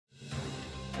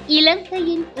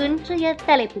இலங்கையின் இன்றைய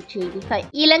தலைப்புச் செய்திகள்.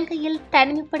 இலங்கையில்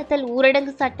தனிமைப்படுத்தல்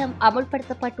ஊரடங்கு சட்டம்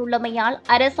அமுல்படுத்தப்பட்டுள்ளமையால்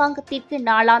அரசாங்கத்திற்கு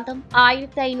நாளாந்தம்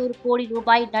 1500 கோடி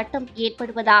ரூபாய் நட்டம்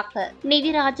ஏற்படுவதாக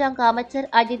நிதி ராஜாங்க அமைச்சர்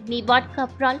அஜித் நிவாட்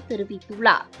கப்ரால்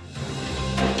தெரிவித்துள்ளார்.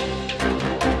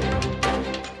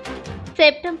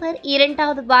 செப்டம்பர்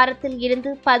 2வது வாரத்தில்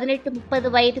இருந்து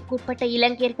 18-30 வயதுக்குட்பட்ட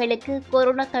இளைஞர்களுக்கு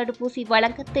கொரோனா தடுப்பூசி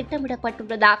வழங்க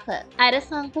திட்டமிடப்பட்டுள்ளதாக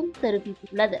அரசாங்கம்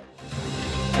தெரிவித்துள்ளது.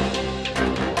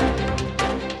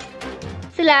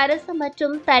 சில அரசு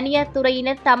மற்றும் தனியார்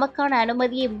துறையினர் தமக்கான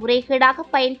அனுமதியை முறைகேடாக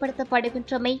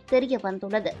பயன்படுத்தப்படுகின்றமை தெரிய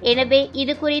வந்துள்ளது. எனவே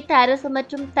இதுகுறித்து அரசு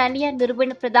மற்றும் தனியார்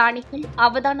நிறுவன பிரதானிகள்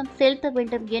அவதானம் செலுத்த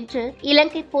வேண்டும் என்று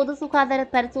இலங்கை பொது சுகாதார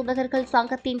பரிசோதகர்கள்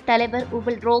சங்கத்தின் தலைவர்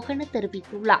உபுல் ரோஹன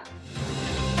தெரிவித்துள்ளார்.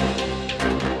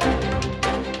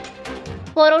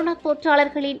 கொரோனா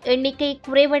தொற்றாளர்களின் எண்ணிக்கை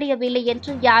குறைவடையவில்லை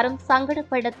என்று யாரும்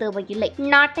சங்கடப்பட தேவையில்லை.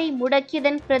 நாட்டை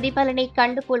முடக்கியதன் பிரதிபலனை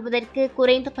கண்டுகொள்வதற்கு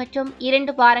குறைந்தபட்சம்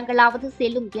 2 வாரங்களாவது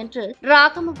செல்லும் என்று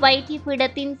ராகம வைத்திய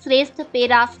பீடத்தின் சிரேஷ்ட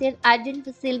பேராசிரியர் அர்ஜுன்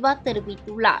சில்வா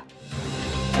தெரிவித்துள்ளார்.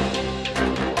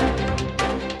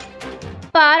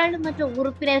 பாராளுமன்ற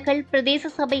உறுப்பினர்கள்,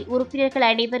 பிரதேச சபை உறுப்பினர்கள்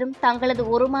அனைவரும் தங்களது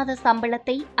 1 மாத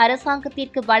சம்பளத்தை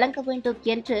அரசாங்கத்திற்கு வழங்க வேண்டும்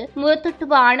என்று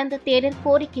முத்துட்டுவ ஆனந்த தேரர்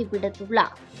கோரிக்கை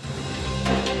விடுத்துள்ளார்.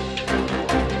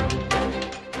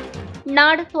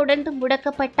 நாடு தொடர்ந்து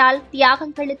முடக்கப்பட்டால்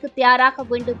தியாகங்களுக்கு தயாராக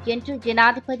வேண்டும் என்று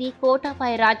ஜனாதிபதி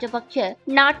கோட்டாபய ராஜபக்ஷ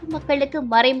நாட்டு மக்களுக்கு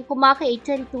மறைமுகமாக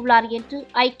எச்சரித்துள்ளார் என்று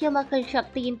ஐக்கிய மக்கள்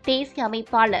சக்தியின் தேசிய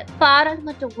அமைப்பாளர்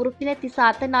பாராளுமன்ற உறுப்பினர் திசா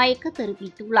அத்தநாயக்க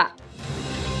தெரிவித்துள்ளார்.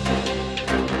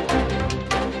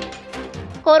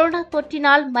 கொரோனா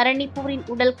தொற்றினால் மரணிப்போரின்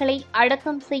உடல்களை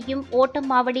அடக்கம் செய்யும்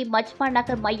ஓட்டமாவடி மஜ்மா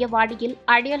நகர் மையவாடியில்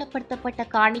அடையாளப்படுத்தப்பட்ட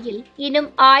காணியில் இன்னும்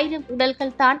 1000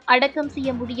 உடல்கள் தான் அடக்கம்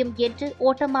செய்ய முடியும் என்று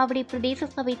ஓட்டமாவடி பிரதேச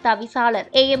சபை தவிசாளர்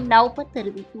AM நௌபத்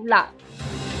தெரிவித்துள்ளார்.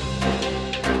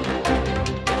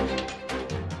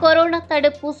 கொரோனா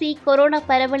தடுப்பூசி கொரோனா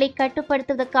பரவலை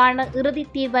கட்டுப்படுத்துவதற்கான இறுதி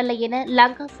தீர்வல்ல என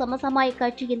லங்கா சமசமாய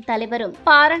கட்சியின் தலைவரும்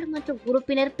பாராளுமன்ற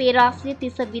உறுப்பினர் பேராசிரியர்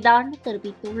திச விதான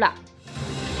தெரிவித்துள்ளார்.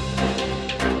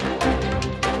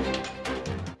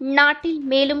 நாட்டில்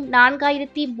மேலும்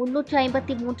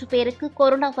 4353 பேருக்கு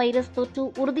கொரோனா வைரஸ் தொற்று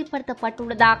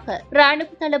உறுதிப்படுத்தப்பட்டுள்ளதாக ராணுவ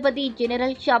தளபதி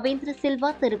ஜெனரல் ஷவேந்திர சில்வா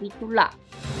தெரிவித்துள்ளார்.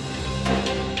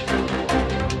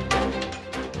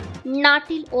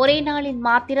 நாட்டில் ஒரே நாளில்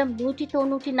மாத்திரம்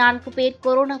 194 பேர்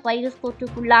கொரோனா வைரஸ்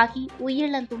தொற்றுக்குள்ளாகி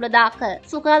உயிரிழந்துள்ளதாக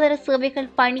சுகாதார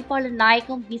சேவைகள் பணிப்பாளர்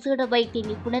நாயகம் விசேட வைத்திய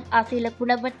நிபுணர் அசேல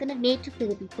குணவர்த்தன நேற்று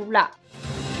தெரிவித்துள்ளார்.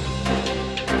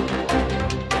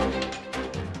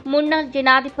 முன்னாள்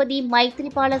ஜனாதிபதி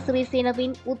மைத்ரிபால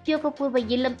சிறிசேனவின் உத்தியோகபூர்வ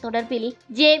இல்லம் தொடர்பில்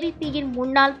ஜேவிபியின்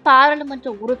முன்னாள்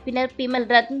பாராளுமன்ற உறுப்பினர் பிமல்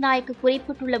ரத்நாயக்க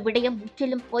குறிப்பிட்டுள்ள விடயம்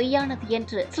முற்றிலும் பொய்யானது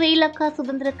என்று ஸ்ரீலங்கா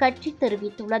சுதந்திர கட்சி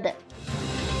தெரிவித்துள்ளது.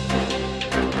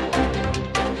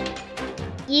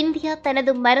 இந்தியா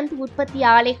தனது மருந்து உற்பத்தி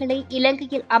ஆலைகளை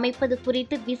இலங்கையில் அமைப்பது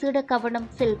குறித்து விசேட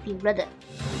கவனம் செலுத்தியுள்ளது.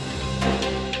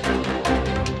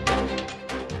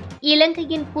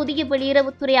 இலங்கையின் புதிய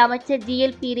வெளியுறவுத்துறை அமைச்சர்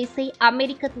GL பீரிஸை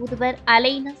அமெரிக்க தூதுவர்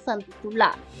அலைனா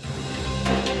சந்தித்துள்ளார்.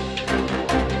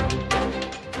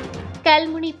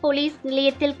 கல்முனை போலீஸ்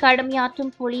நிலையத்தில்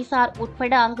கடமையாற்றும் போலீசார்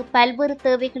உட்பட அங்கு பல்வேறு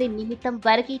தேவைகளின் நிமித்தம்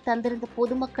வருகை தந்திருந்த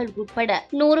பொதுமக்கள் உட்பட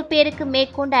 100 பேருக்கு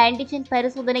மேற்கொண்ட ஆன்டிஜென்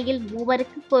பரிசோதனையில் 3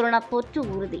 கொரோனா தொற்று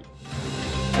உறுதி.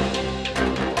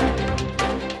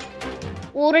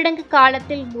 ஊரடங்கு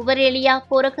காலத்தில் நுவரெலியா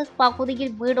பொரகஸ்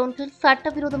பகுதியில் வீடொன்றில்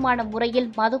சட்டவிரோதமான முறையில்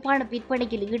மதுபான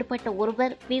விற்பனையில் ஈடுபட்ட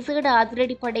ஒருவர் விசேட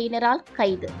அதிரடிப்படையினரால்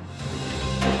கைது.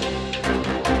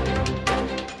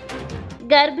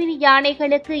 கர்ப்பிணி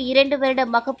யானைகளுக்கு 2 வருட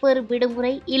மகப்பேறு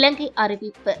விடுமுறை இலங்கை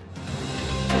அறிவிப்பு.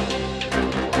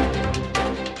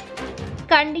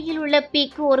 கண்டியில் உள்ள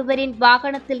பீக்கு ஒருவரின்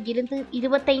வாகனத்தில் இருந்து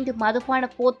 25 மதுபான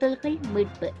போத்தல்கள்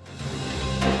மீட்பு.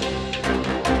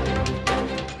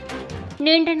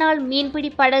 நீண்ட நாள் மீன்பிடி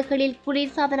படகுகளில்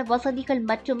குளிர்சாதன வசதிகள்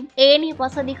மற்றும் ஏனைய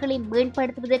வசதிகளை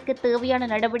மேம்படுத்துவதற்கு தேவையான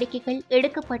நடவடிக்கைகள்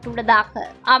எடுக்கப்பட்டுள்ளதாக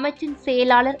அமைச்சின்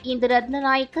செயலாளர் இந்து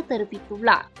ரத்நாயக்க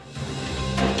தெரிவித்துள்ளார்.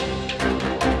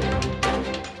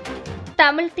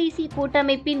 தமிழ் தேசிய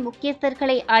கூட்டமைப்பின்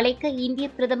முக்கியஸ்தர்களை அழைக்க இந்திய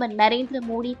பிரதமர் நரேந்திர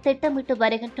மோடி திட்டமிட்டு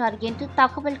வருகின்றார் என்று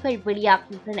தகவல்கள்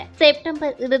வெளியாகின்றன.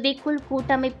 செப்டம்பர் இறுதிக்குள்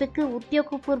கூட்டமைப்புக்கு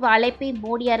உத்தியோகபூர்வ அழைப்பை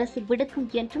மோடி அரசு விடுக்கும்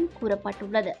என்றும்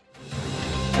கூறப்பட்டுள்ளது.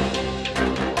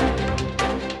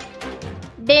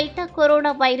 டெல்டா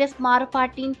கொரோனா வைரஸ்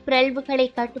மாறுபாட்டின் பிறழ்வுகளை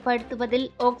கட்டுப்படுத்துவதில்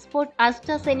ஆக்ஸ்போர்ட்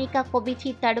அஸ்ட்ராசெனிகா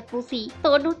கோவிஷீல்டு தடுப்பூசி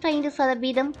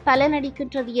 95%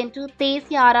 பலனளிக்கின்றது என்று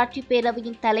தேசிய ஆராய்ச்சி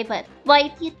பேரவையின் தலைவர்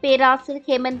வைத்தியர் பேராசிரியர்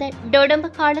ஹெமந்த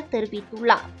டொடம்பகால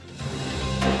தெரிவித்துள்ளார்.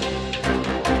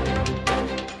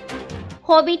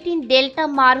 கோவிட்டின் டெல்டா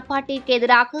மாறுபாட்டிற்கு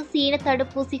எதிராக சீன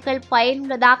தடுப்பூசிகள்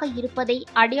பயனுள்ளதாக இருப்பதை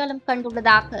அடையாளம்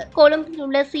கண்டுள்ளதாக கொழும்பில்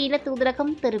உள்ள சீன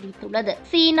தூதரகம் தெரிவித்துள்ளது.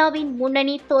 சீனாவின்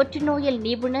முன்னணி தொற்று நோயல்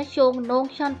நிபுணர் ஷோங்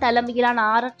நோங்ஷான் தலைமையிலான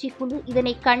ஆராய்ச்சி குழு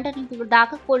இதனை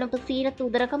கண்டறிந்துள்ளதாக கொழும்பு சீன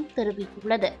தூதரகம்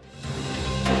தெரிவித்துள்ளது.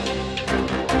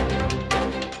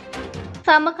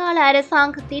 சமகால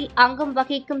அரசாங்கத்தில் அங்கம்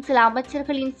வகிக்கும் சில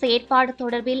அமைச்சர்களின் செயற்பாடு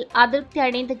தொடர்பில் அதிருப்தி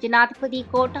அடைந்த ஜனாதிபதி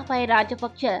கோட்டாபய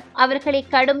ராஜபக்ஷ அவர்களை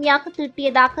கடுமையாக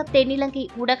திட்டியதாக தென்னிலங்கை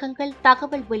ஊடகங்கள்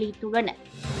தகவல் வெளியிட்டுள்ளன.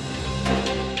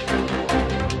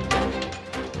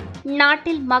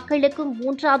 நாட்டில் மக்களுக்கு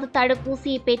 3வது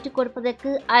தடுப்பூசியை பெற்றுக்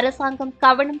கொடுப்பதற்கு அரசாங்கம்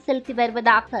கவனம் செலுத்தி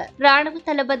வருவதாக ராணுவ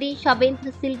தளபதி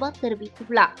ஷபேந்திர சில்வா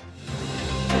தெரிவித்துள்ளார்.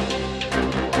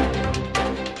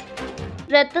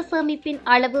 இரத்த சேமிப்பின்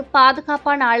அளவு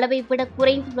பாதுகாப்பான அளவை விட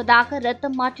குறைந்துள்ளதாக இரத்த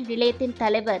மாற்று நிலையத்தின்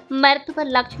தலைவர் மருத்துவர்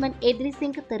லக்ஷ்மண்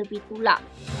எதிரிசிங் தெரிவித்துள்ளார்.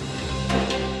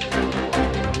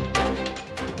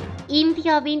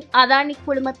 இந்தியாவின் அதானி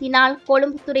குழுமத்தினால்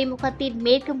கொழும்பு துறைமுகத்தின்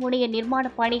மேற்கு முனைய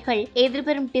நிர்மாண பணிகள்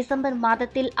எதிர்வரும் டிசம்பர்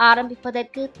மாதத்தில்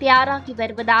ஆரம்பிப்பதற்கு தயாராகி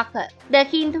வருவதாக த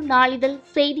ஹிந்து நாளிதழ்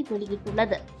செய்தி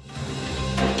வெளியிட்டுள்ளது.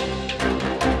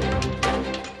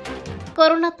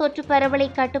 கொரோனா தொற்று பரவலை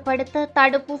கட்டுப்படுத்த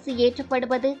தடுப்பூசி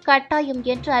ஏற்றப்படுவது கட்டாயம்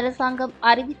என்று அரசாங்கம்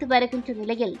அறிவித்து வருகின்ற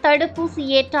நிலையில் தடுப்பூசி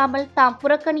ஏற்றாமல் தாம்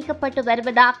புறக்கணிக்கப்பட்டு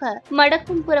வருவதாக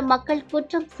மடக்கும்புற மக்கள்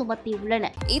குற்றம்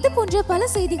சுமத்தியுள்ளனர். இதுபோன்ற பல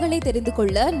செய்திகளை தெரிந்து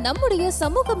கொள்ள நம்முடைய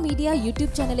சமூகம் மீடியா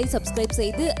யூடியூப் சேனலை சப்ஸ்கிரைப்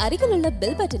செய்து அருகில் உள்ள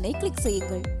பெல் பட்டனை கிளிக்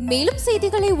செய்யுங்கள். மேலும்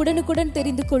செய்திகளை உடனுக்குடன்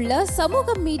தெரிந்து கொள்ள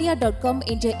samugam media.com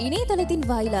என்ற இணையதளத்தின்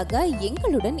வாயிலாக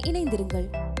எங்களுடன் இணைந்திருங்கள்.